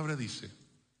su palabra dice,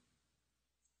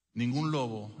 ningún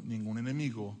lobo, ningún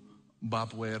enemigo va a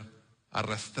poder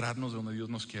arrastrarnos de donde Dios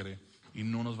nos quiere y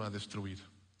no nos va a destruir.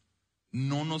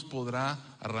 No nos podrá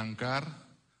arrancar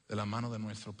de la mano de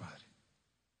nuestro Padre.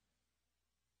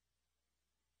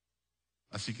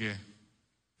 Así que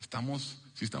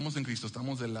si estamos en Cristo,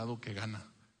 estamos del lado que gana.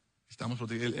 Estamos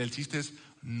protegidos. El chiste es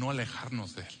no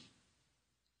alejarnos de Él.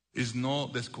 Es no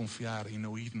desconfiar y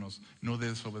no irnos, no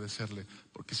desobedecerle.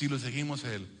 Porque si lo seguimos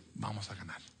a Él, vamos a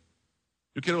ganar.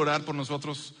 Yo quiero orar por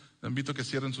nosotros. Les invito a que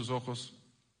cierren sus ojos.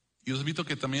 Y os invito a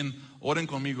que también oren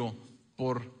conmigo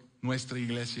por nuestra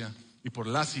iglesia y por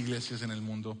las iglesias en el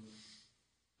mundo,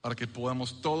 para que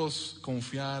podamos todos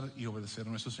confiar y obedecer a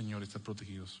nuestro Señor y estar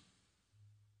protegidos.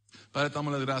 Padre, te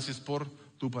damos las gracias por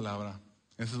tu palabra.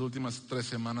 En estas últimas 3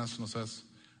 semanas nos has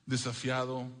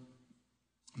desafiado,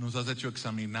 nos has hecho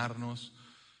examinarnos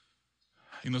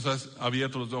y nos has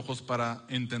abierto los ojos para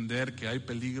entender que hay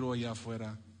peligro allá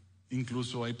afuera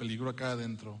Incluso hay peligro acá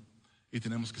adentro y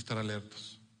tenemos que estar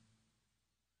alertos.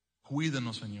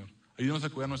 Cuídanos, Señor. Ayúdanos a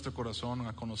cuidar nuestro corazón,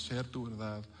 a conocer tu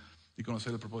verdad y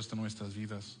conocer el propósito de nuestras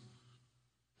vidas,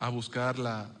 a buscar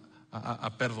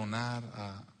a perdonar,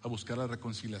 a buscar la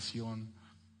reconciliación,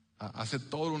 a hacer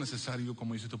todo lo necesario,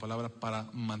 como dice tu palabra, para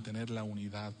mantener la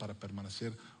unidad, para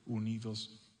permanecer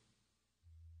unidos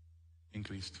en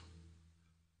Cristo.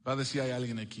 Padre, si hay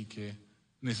alguien aquí que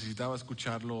necesitaba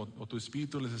escucharlo, o tu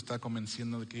espíritu les está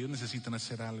convenciendo de que ellos necesitan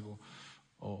hacer algo,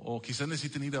 o quizás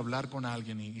necesiten ir a hablar con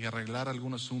alguien y arreglar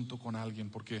algún asunto con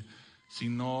alguien, porque si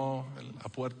no, la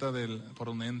puerta por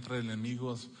donde entra el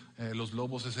enemigo, los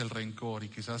lobos, es el rencor, y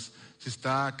quizás se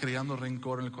está creando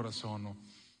rencor en el corazón.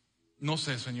 No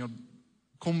sé, Señor,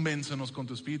 convéncenos con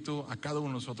tu espíritu a cada uno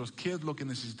de nosotros qué es lo que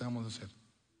necesitamos hacer.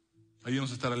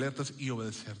 Ayúdanos a estar alertas y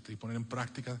obedecerte y poner en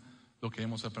práctica lo que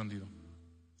hemos aprendido.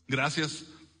 Gracias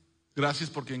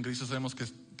porque en Cristo sabemos que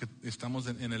estamos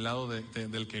en el lado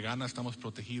del que gana, estamos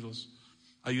protegidos.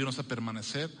 Ayúdanos a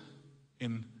permanecer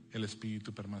en el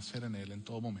Espíritu, permanecer en Él en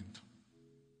todo momento.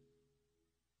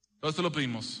 Todo esto lo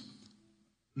pedimos,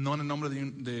 no en el nombre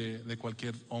de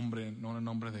cualquier hombre, no en el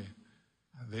nombre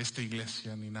de esta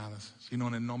iglesia ni nada, sino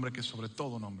en el nombre que es sobre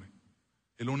todo nombre.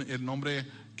 El nombre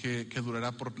que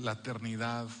durará por la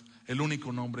eternidad, el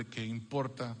único nombre que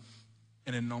importa,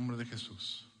 en el nombre de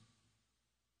Jesús.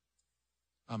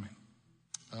 Amén.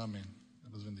 Amén.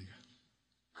 Dios los bendiga.